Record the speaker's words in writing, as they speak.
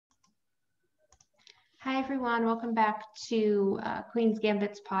Hi, everyone. Welcome back to Queen's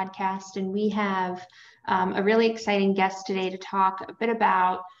Gambit's podcast. And we have a really exciting guest today to talk a bit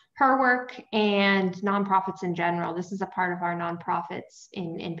about her work and nonprofits in general. This is a part of our nonprofits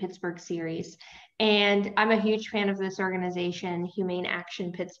in Pittsburgh series. And I'm a huge fan of this organization, Humane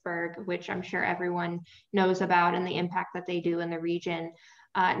Action Pittsburgh, which I'm sure everyone knows about and the impact that they do in the region.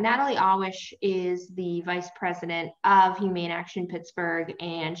 Natalie Awish is the vice president of Humane Action Pittsburgh,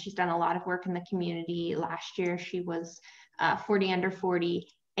 and she's done a lot of work in the community. Last year, she was 40 under 40,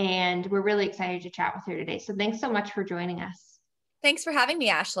 and we're really excited to chat with her today. So thanks so much for joining us. Thanks for having me,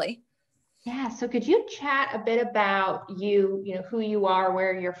 Ashley. Yeah, so could you chat a bit about who you are,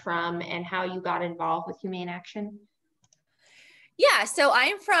 where you're from, and how you got involved with Humane Action? Yeah, so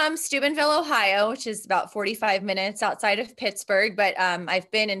I'm from Steubenville, Ohio, which is about 45 minutes outside of Pittsburgh, but I've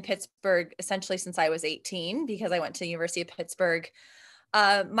been in Pittsburgh essentially since I was 18 because I went to the University of Pittsburgh.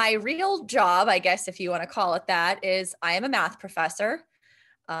 My real job, I guess, if you want to call it that, is I am a math professor,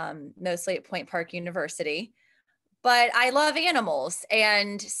 mostly at Point Park University, but I love animals.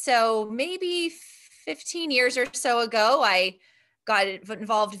 And so maybe 15 years or so ago, I got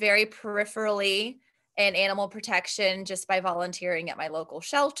involved very peripherally in animal protection just by volunteering at my local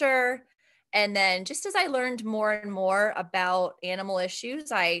shelter. And then just as I learned more and more about animal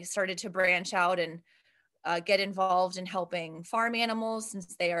issues, I started to branch out and get involved in helping farm animals,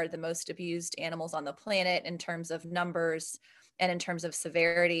 since they are the most abused animals on the planet in terms of numbers and in terms of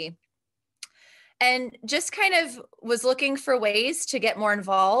severity. And just kind of was looking for ways to get more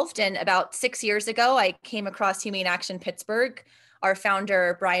involved. And about 6 years ago, I came across Humane Action Pittsburgh. Our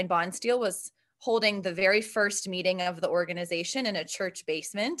founder, Brian Bonsteel, was holding the very first meeting of the organization in a church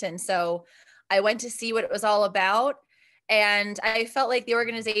basement. And so I went to see what it was all about. And I felt like the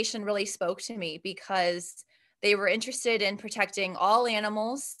organization really spoke to me because they were interested in protecting all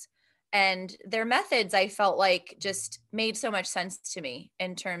animals, and their methods, I felt like, just made so much sense to me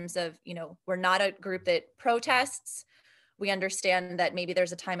in terms of, we're not a group that protests. We understand that maybe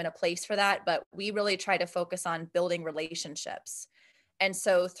there's a time and a place for that, but we really try to focus on building relationships. And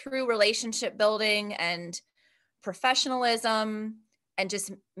so through relationship building and professionalism and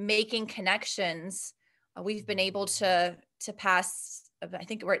just making connections, we've been able to pass, I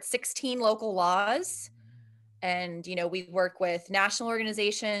think we're at 16 local laws. And, we work with national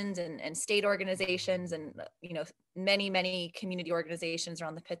organizations and state organizations and, many, many community organizations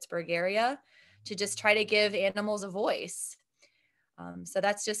around the Pittsburgh area to just try to give animals a voice. So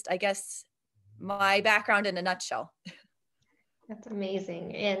that's just, I guess, my background in a nutshell. That's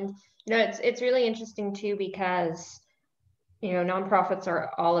amazing. And, it's really interesting too, because, nonprofits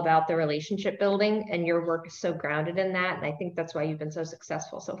are all about the relationship building, and your work is so grounded in that. And I think that's why you've been so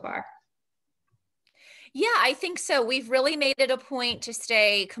successful so far. Yeah, I think so. We've really made it a point to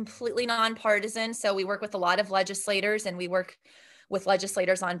stay completely nonpartisan. So we work with a lot of legislators, and we work with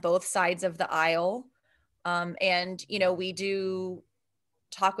legislators on both sides of the aisle. And, we do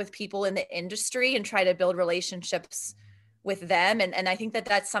talk with people in the industry and try to build relationships with them. And I think that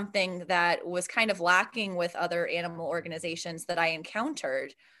that's something that was kind of lacking with other animal organizations that I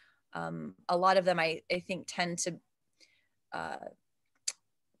encountered. A lot of them, I think, tend to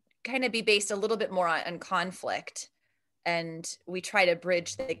kind of be based a little bit more on conflict. And we try to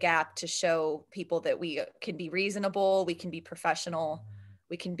bridge the gap to show people that we can be reasonable, we can be professional,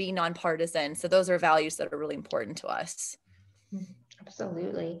 we can be nonpartisan. So those are values that are really important to us.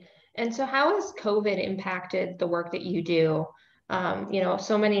 Absolutely. And so how has COVID impacted the work that you do?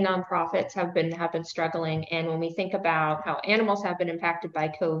 So many nonprofits have been struggling. And when we think about how animals have been impacted by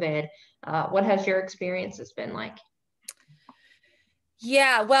COVID, what has your experiences been like?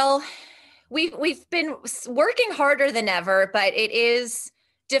 Yeah, well, we've been working harder than ever, but it is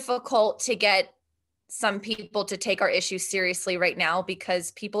difficult to get some people to take our issues seriously right now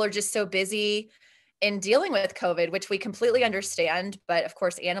because people are just so busy in dealing with COVID, which we completely understand. But of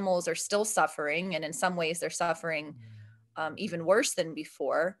course, animals are still suffering, and in some ways they're suffering even worse than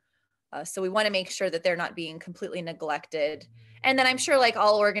before. So we want to make sure that they're not being completely neglected. And then I'm sure, like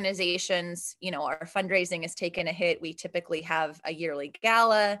all organizations, our fundraising has taken a hit. We typically have a yearly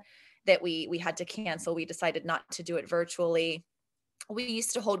gala that we had to cancel. We decided not to do it virtually. We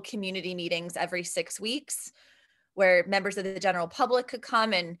used to hold community meetings every 6 weeks where members of the general public could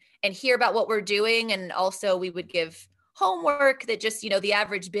come and hear about what we're doing. And also we would give homework that just, the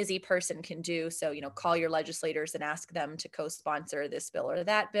average busy person can do. So, call your legislators and ask them to co-sponsor this bill or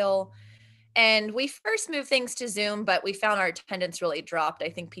that bill. And we first moved things to Zoom, but we found our attendance really dropped. I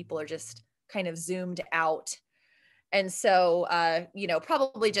think people are just kind of zoomed out. And so,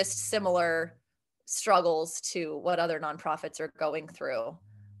 probably just similar struggles to what other nonprofits are going through.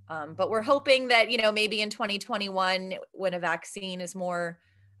 But we're hoping that, maybe in 2021, when a vaccine is more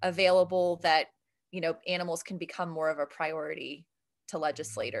available, that, animals can become more of a priority to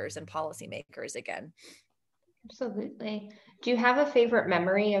legislators and policymakers again. Absolutely. Do you have a favorite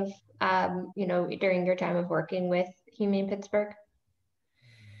memory of, during your time of working with Humane Pittsburgh?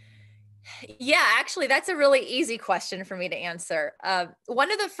 Yeah, actually, that's a really easy question for me to answer.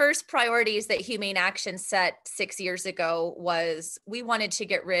 One of the first priorities that Humane Action set 6 years ago was we wanted to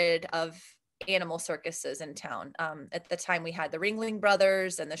get rid of animal circuses in town. At the time, we had the Ringling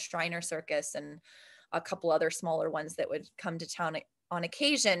Brothers and the Shriner Circus and a couple other smaller ones that would come to town on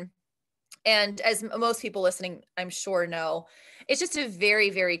occasion. And as most people listening, I'm sure know, it's just a very,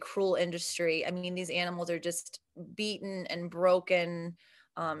 very cruel industry. I mean, these animals are just beaten and broken,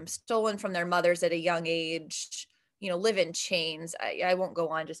 stolen from their mothers at a young age, live in chains. I won't go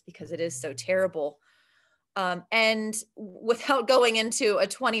on just because it is so terrible. And without going into a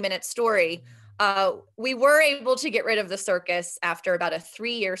 20-minute story, we were able to get rid of the circus after about a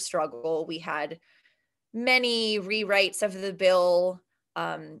 3-year struggle. We had many rewrites of the bill.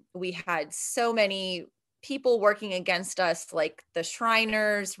 We had so many people working against us, like the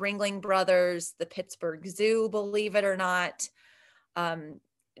Shriners, Ringling Brothers, the Pittsburgh Zoo, believe it or not.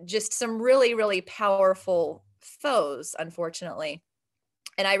 Just some really, really powerful foes, unfortunately.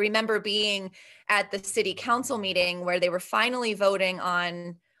 And I remember being at the city council meeting where they were finally voting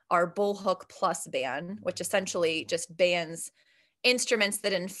on our Bullhook Plus ban, which essentially just bans instruments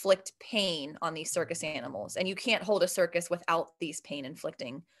that inflict pain on these circus animals. And you can't hold a circus without these pain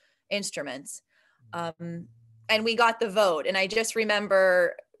inflicting instruments. And we got the vote. And I just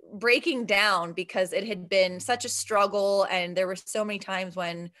remember breaking down because it had been such a struggle. And there were so many times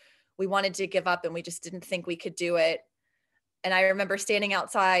when we wanted to give up and we just didn't think we could do it. And I remember standing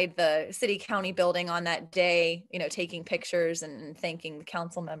outside the city county building on that day, taking pictures and thanking the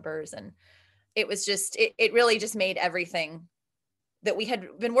council members. And it was just, it really just made everything that we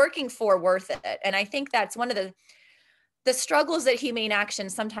had been working for worth it. And I think that's one of the struggles that Humane Action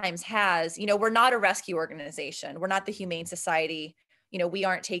sometimes has. We're not a rescue organization. We're not the Humane Society. We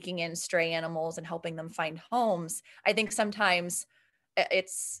aren't taking in stray animals and helping them find homes. I think sometimes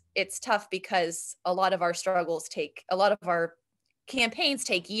it's tough because a lot of our campaigns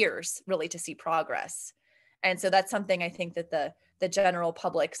take years really to see progress. And so that's something I think that the general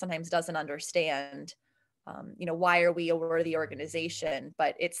public sometimes doesn't understand. Why are we a worthy organization?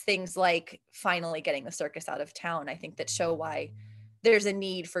 But it's things like finally getting the circus out of town, I think, that show why there's a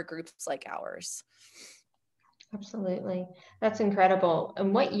need for groups like ours. Absolutely. That's incredible.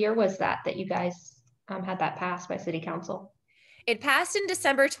 And what year was that you guys had that passed by City Council? It passed in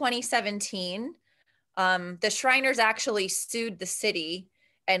December 2017. The Shriners actually sued the city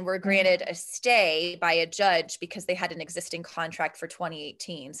and were granted a stay by a judge because they had an existing contract for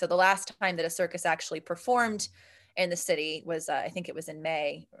 2018. So the last time that a circus actually performed in the city was, I think it was in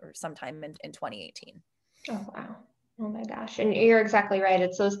May or sometime in 2018. Oh, wow. Oh my gosh. And you're exactly right.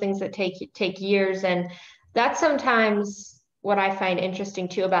 It's those things that take years. And that's sometimes what I find interesting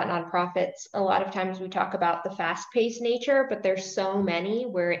too about nonprofits. A lot of times we talk about the fast-paced nature, but there's so many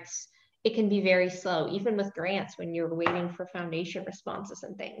where it can be very slow, even with grants when you're waiting for foundation responses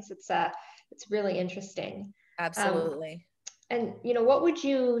and things. It's really interesting. Absolutely. And what would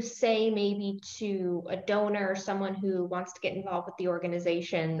you say maybe to a donor or someone who wants to get involved with the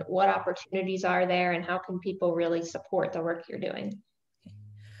organization? What opportunities are there and how can people really support the work you're doing?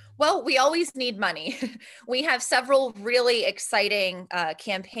 Well, we always need money. We have several really exciting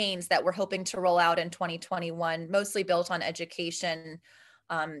campaigns that we're hoping to roll out in 2021, mostly built on education,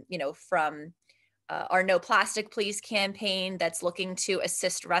 from our No Plastic Please campaign that's looking to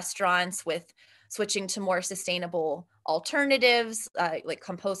assist restaurants with switching to more sustainable alternatives, like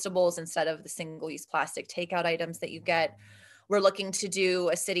compostables instead of the single-use plastic takeout items that you get. We're looking to do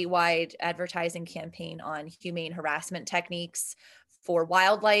a citywide advertising campaign on humane harassment techniques for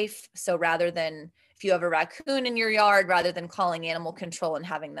wildlife. So rather than, if you have a raccoon in your yard, rather than calling animal control and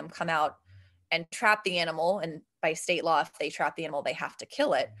having them come out and trap the animal, and by state law, if they trap the animal, they have to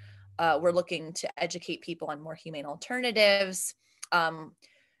kill it. We're looking to educate people on more humane alternatives.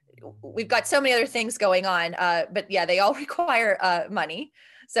 We've got so many other things going on, but yeah, they all require money.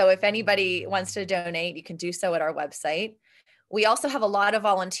 So if anybody wants to donate, you can do so at our website. We also have a lot of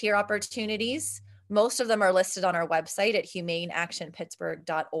volunteer opportunities. Most of them are listed on our website at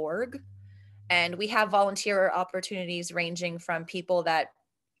humaneactionpittsburgh.org. And we have volunteer opportunities ranging from people that,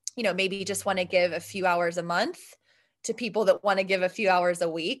 maybe just want to give a few hours a month to people that want to give a few hours a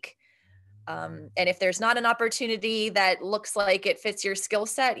week. And if there's not an opportunity that looks like it fits your skill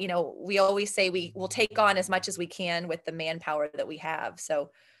set, we always say we will take on as much as we can with the manpower that we have. So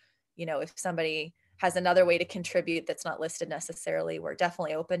if somebody has another way to contribute that's not listed necessarily, we're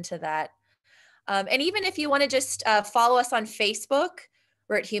definitely open to that. And even if you want to just follow us on Facebook,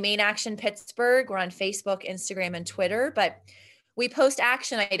 we're at Humane Action Pittsburgh. We're on Facebook, Instagram, and Twitter, but we post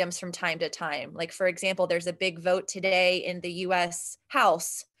action items from time to time. Like, for example, there's a big vote today in the US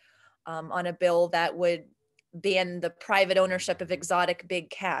House on a bill that would ban the private ownership of exotic big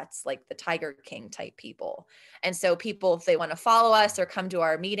cats, like the Tiger King type people. And so people, if they want to follow us or come to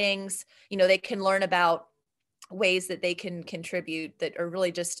our meetings, they can learn about ways that they can contribute that are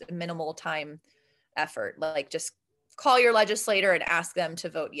really just a minimal time effort. Like, just call your legislator and ask them to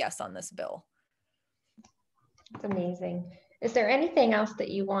vote yes on this bill. That's amazing. Is there anything else that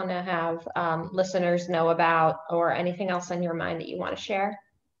you want to have listeners know about, or anything else on your mind that you want to share?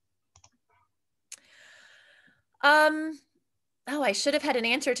 Oh, I should have had an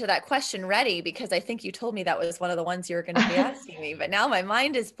answer to that question ready, because I think you told me that was one of the ones you were going to be asking me, but now my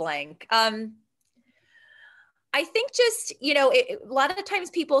mind is blank. I think just, a lot of times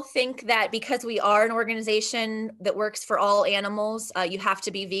people think that because we are an organization that works for all animals, you have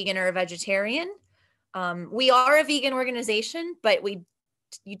to be vegan or a vegetarian. We are a vegan organization, but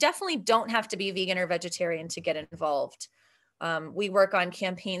you definitely don't have to be vegan or vegetarian to get involved. We work on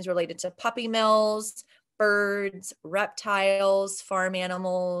campaigns related to puppy mills, birds, reptiles, farm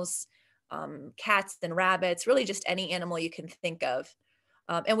animals, cats and rabbits, really just any animal you can think of.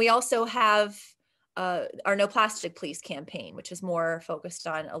 And we also have our No Plastic Please campaign, which is more focused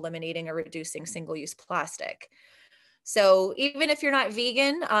on eliminating or reducing single-use plastic. So even if you're not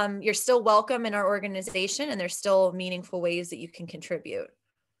vegan, you're still welcome in our organization, and there's still meaningful ways that you can contribute.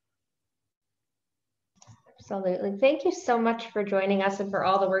 Absolutely. Thank you so much for joining us and for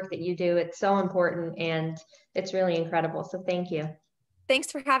all the work that you do. It's so important and it's really incredible. So thank you. Thanks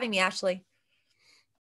for having me, Ashley.